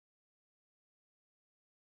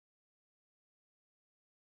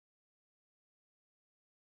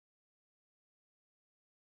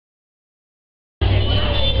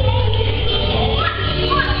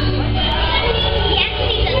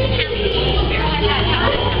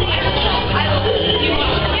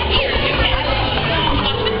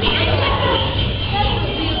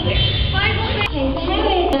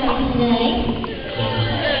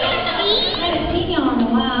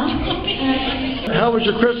was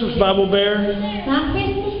your Christmas, Bible Bear? My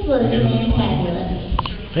Christmas was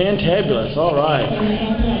fantabulous. Fantabulous, all right.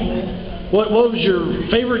 Fantabulous. What was your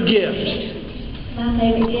favorite gift? My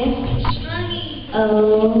favorite gift?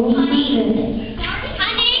 Oh my goodness.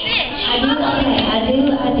 I do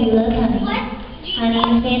love honey. Honey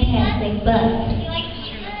is fantastic, but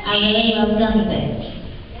I really love gummy bears.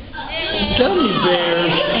 Gummy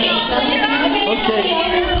bears? Okay.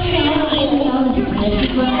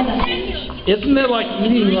 Isn't that like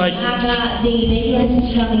eating like... I got the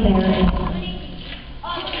biggest gummy bear.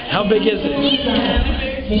 How big is it?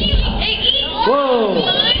 Whoa!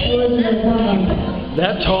 It was a gummy bear.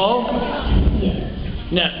 That tall? Yes.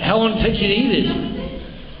 Now, how long did it take you to eat it?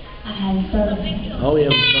 I haven't started. Oh, we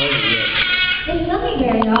haven't started yet. This gummy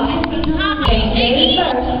bear, y'all, very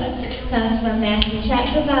first comes from Matthew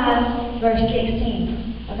chapter 5, verse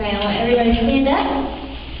 16. Okay, I want everybody to stand up.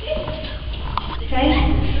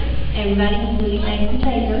 Okay? Everybody, including Mason and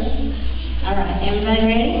Taser. Alright, everybody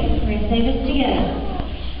ready? We're going to say this together.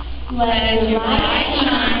 Let your light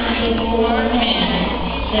shine before men,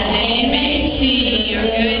 that they may see your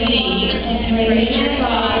good deeds and praise your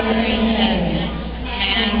Father in heaven.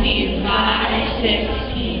 Matthew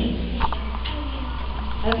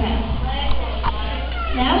 5:16. Okay.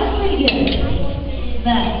 That was pretty good.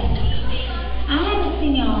 But I haven't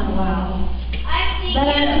seen y'all in a while. But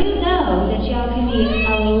I do know that y'all can be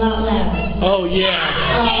a lot louder. Oh, yeah.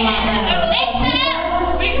 A lot louder.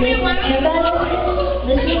 Everybody,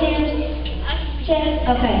 listen in. Check.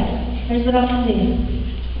 Okay. Here's what I want to do.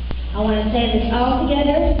 I want to say this all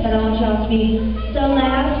together, but I want y'all to be so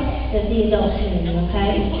loud that the adults hear you,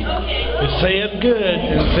 okay? Just say it good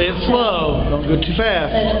and say it slow. Don't go too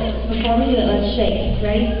fast. So, before we do it, let's shake.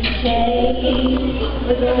 Ready? Shake.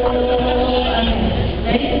 Wiggle. Okay.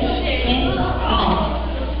 Ready? And,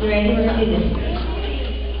 okay. You ready? We're going to do this.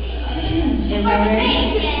 Everybody ready?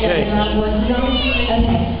 Okay.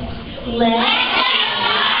 Okay. Let's...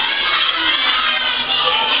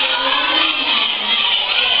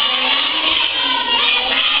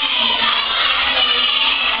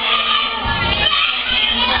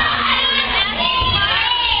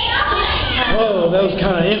 Oh, that was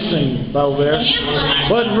kind of interesting, Bible Bear.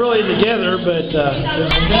 Wasn't really together, but...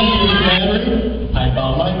 battery, I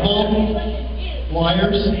got light bulb,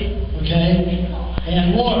 wires, okay,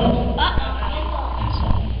 and water.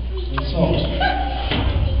 And salt.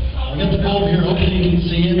 I got the bulb here, hopefully you can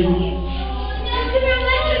see it.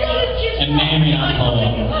 And maybe I'll follow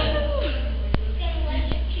up.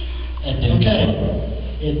 Okay,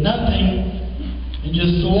 it's nothing, it's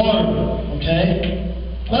just the water, okay?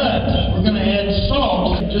 But we're going to add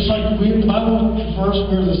salt, just like the Bible refers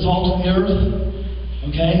we're the salt of the earth.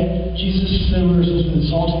 Okay? Jesus said we're supposed to be the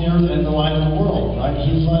salt of the earth and the light of the world, right?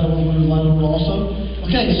 He's the light of the world, we're the light of the world also.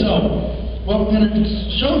 Okay, so what we're going to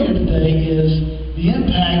show you today is the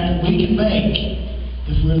impact that we can make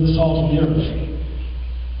if we're the salt of the earth.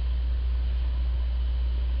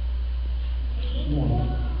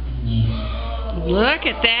 Look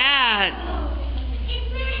at that.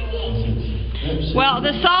 Well,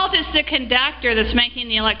 the salt is the conductor that's making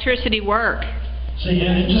the electricity work. See,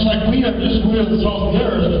 and just like we're the salt of the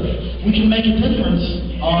earth, we can make a difference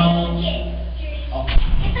in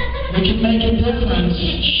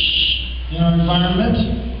our environment.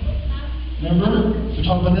 Remember? We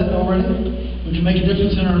talked about that already? We can make a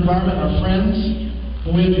difference in our environment, our friends.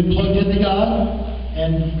 But we have to be plugged into God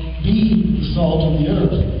and be the salt of the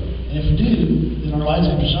earth. And if we do, then our lights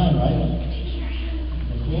have to shine, right?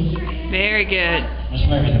 Very good. Let's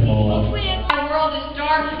make it blow up. Our world is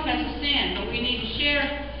dark because of sin, but we need to share.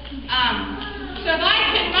 So if I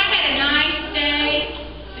had a nice day,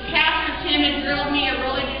 the Pastor Tim had grilled me a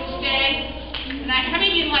really good steak, and how many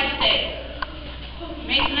of you like steak?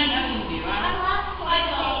 Mason, I know you do.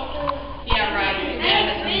 Yeah, right. Yeah,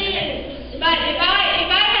 that's right. But if I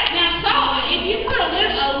had now salt, if you put a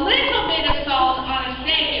little bit of salt on a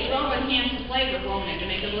steak, it will enhance the flavor, won't it, to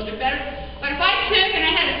make it a little bit better. But if I took and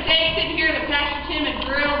I had a steak sitting here that Pastor Tim had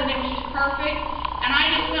grilled and it was just perfect, and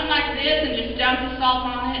I just went like this and just dumped the salt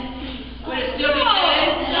on it, would it still be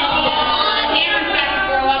good? Karen's about to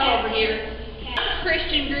grow up over here.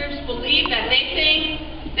 Christian groups believe that they think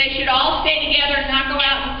they should all stay together and not go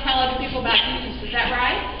out and tell other people about Jesus. Is that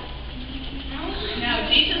right? No,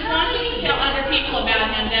 Jesus wants us to tell other people about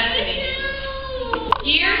Him, doesn't He?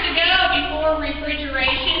 Years ago, before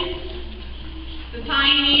refrigeration, the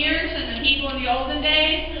pioneers and the people in the olden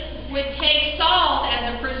days would take salt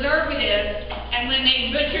as a preservative, and when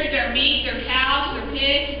they butchered their meat, their cows, their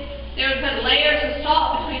pigs, they would put layers of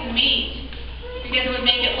salt between the meat because it would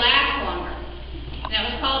make it last longer. And that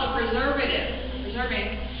was called a preservative.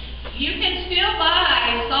 You can still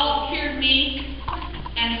buy salt-cured meat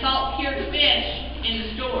and salt-cured fish in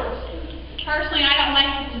the stores. Personally, I don't like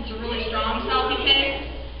it because it's a really strong salty taste,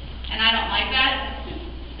 and I don't like that.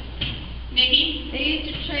 Nikki? They used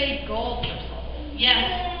to trade gold for salt. Yes.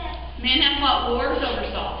 Men have fought wars over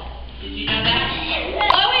salt. Did you know that?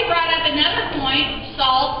 Chloe brought up another point,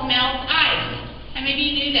 salt melts ice. And maybe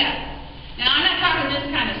you knew that. Now, I'm not talking this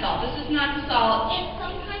kind of salt. This is not the salt.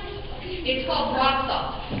 It's called rock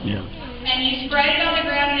salt. Yeah. And you spread it on the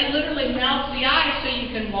ground and it literally melts the ice so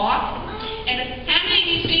you can walk. And how many of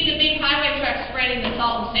you see the big highway trucks spreading the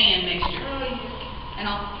salt and sand mixture? And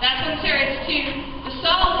all. That's what it's there. The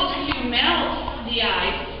salt is to melt the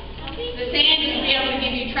ice. The sand is to be able to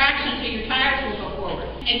give you traction so your tires will go forward.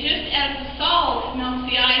 And just as the salt melts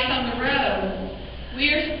the ice on the road,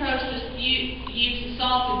 we are supposed to use the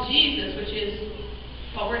salt of Jesus, which is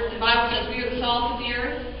what the Bible says, we are the salt of the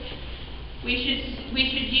earth. We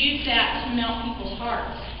should use that to melt people's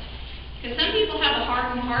hearts. Because some people have a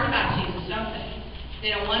hardened heart about Jesus, don't they? They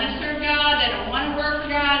don't want to serve God, they don't want to work for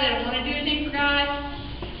God, they don't want to do anything for God.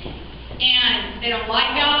 And they don't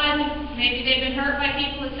like God. Maybe they've been hurt by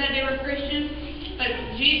people that said they were Christians.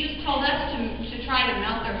 But Jesus told us to try to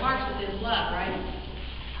melt their hearts with His love, right?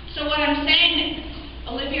 So what I'm saying,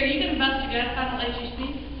 Olivia, are you going to bust a gut if I don't let you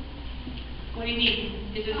speak? What do you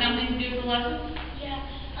need? Is it something to do with the lesson? Yeah,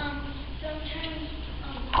 sometimes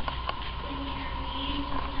when you're reading,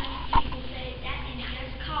 sometimes people say that and it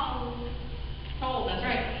gets cold. Cold, that's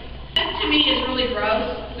right. That to me is really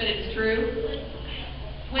gross, but it's true.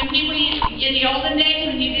 When people, in the olden days,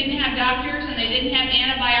 when you didn't have doctors and they didn't have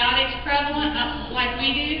antibiotics prevalent like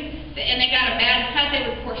we do, and they got a bad cut, they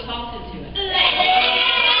would pour salt into it. Because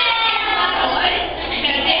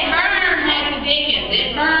it burned like the dickens.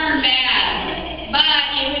 It burned bad.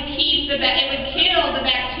 But it would kill the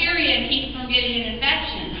bacteria and keep from getting an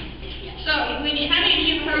infection. So, how many of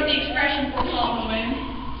you have heard the expression pour salt in the wound?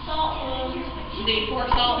 Salt wound. They pour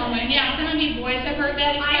salt in the wound. Yeah, some of you boys have heard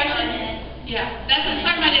that expression. Yeah, that's what I'm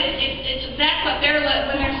talking about. That's what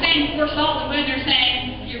when they're saying pour salt in the wound, they're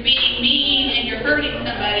saying you're being mean and you're hurting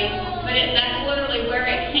somebody. But that's literally where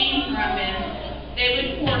it came from. They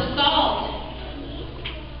would pour salt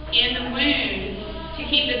in the wound to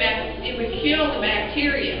keep it would kill the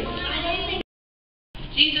bacteria.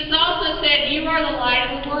 Jesus also said, "You are the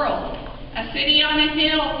light of the world. A city on a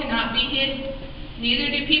hill cannot be hidden.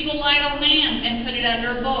 Neither do people light a lamp and put it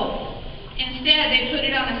under a bowl. Instead, they put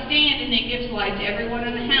it on a stand and it gives light to everyone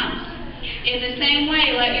in the house. In the same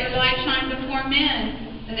way, let your light shine before men,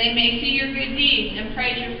 that they may see your good deeds and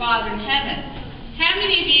praise your Father in heaven." How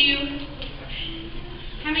many of you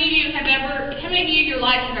your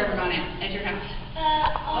lights have ever gone out at your house?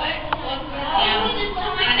 Yeah.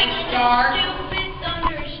 And it's dark.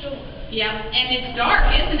 Yeah, and it's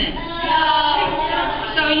dark, isn't it?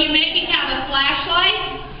 So you maybe have a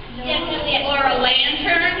flashlight, or a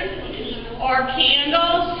lantern, or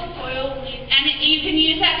candles, and you can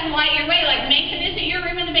use that to light your way. Like Mason, isn't your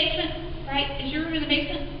room in the basement? Right? Is your room in the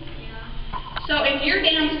basement? Yeah. So if you're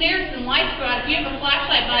downstairs and lights go out, if you have a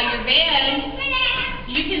flashlight by your bed,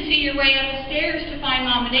 you can see your way up the stairs to find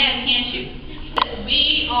Mom and Dad, can't you?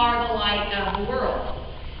 We are the light of the world.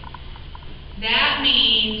 That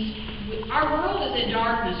means our world is in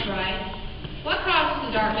darkness, right? What causes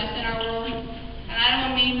the darkness in our world? And I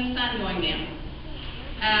don't mean the sun going down.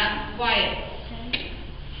 Quiet.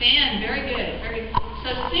 Sin. Very good. Very good. So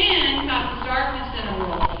sin causes darkness in the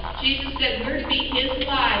world. Jesus said we're to be His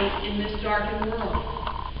light in this darkened world.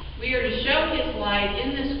 We are to show His light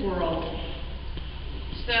in this world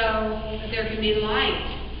so that there can be light.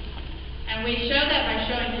 And we show that by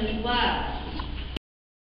showing His love.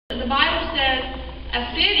 The Bible says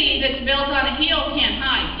a city that's built on a hill can't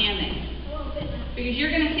hide, can they? Because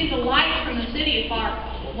you're going to see the light from the city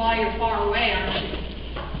while you're far away, aren't you?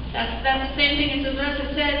 That's the same thing as the verse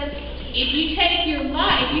that says, if you take a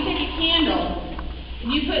candle,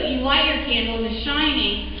 and you light your candle and it's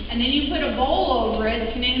shining, and then you put a bowl over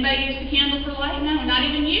it, can anybody use the candle for light? No, not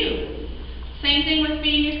even you. Same thing with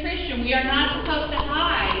being a Christian. We are not supposed to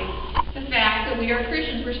hide the fact that we are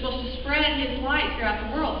Christians. We're supposed to spread His light throughout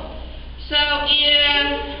the world. So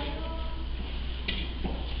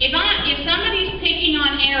if somebody's picking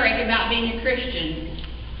on Eric about being a Christian,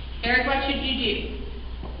 Eric, what should you do?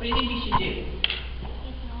 What do you think you should do?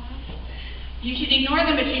 You should ignore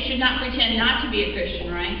them, but you should not pretend not to be a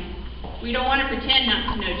Christian, right? We don't want to pretend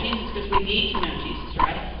not to know Jesus because we need to know Jesus,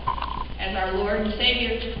 right? As our Lord and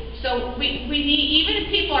Savior. So we need, even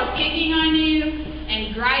if people are picking on you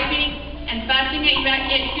and griping and fussing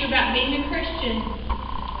at you about being a Christian,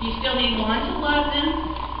 you still need, one, to love them,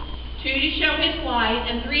 2, to show His light,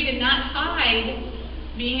 and 3, to not hide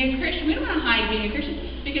being a Christian. We don't want to hide being a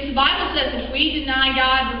Christian, because the Bible says if we deny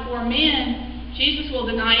God before men, Jesus will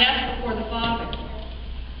deny us before the Father.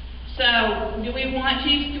 So, do we want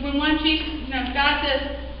Jesus? You know, if God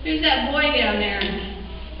says, who's that boy down there? And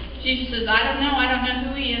Jesus says, I don't know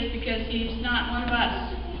who he is, because he's not one of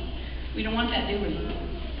us. We don't want that, do we?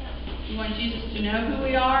 We want Jesus to know who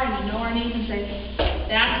we are and to know our needs and say,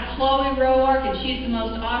 that's Chloe Roark, and she's the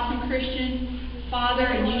most awesome Christian, Father,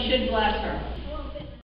 and you should bless her.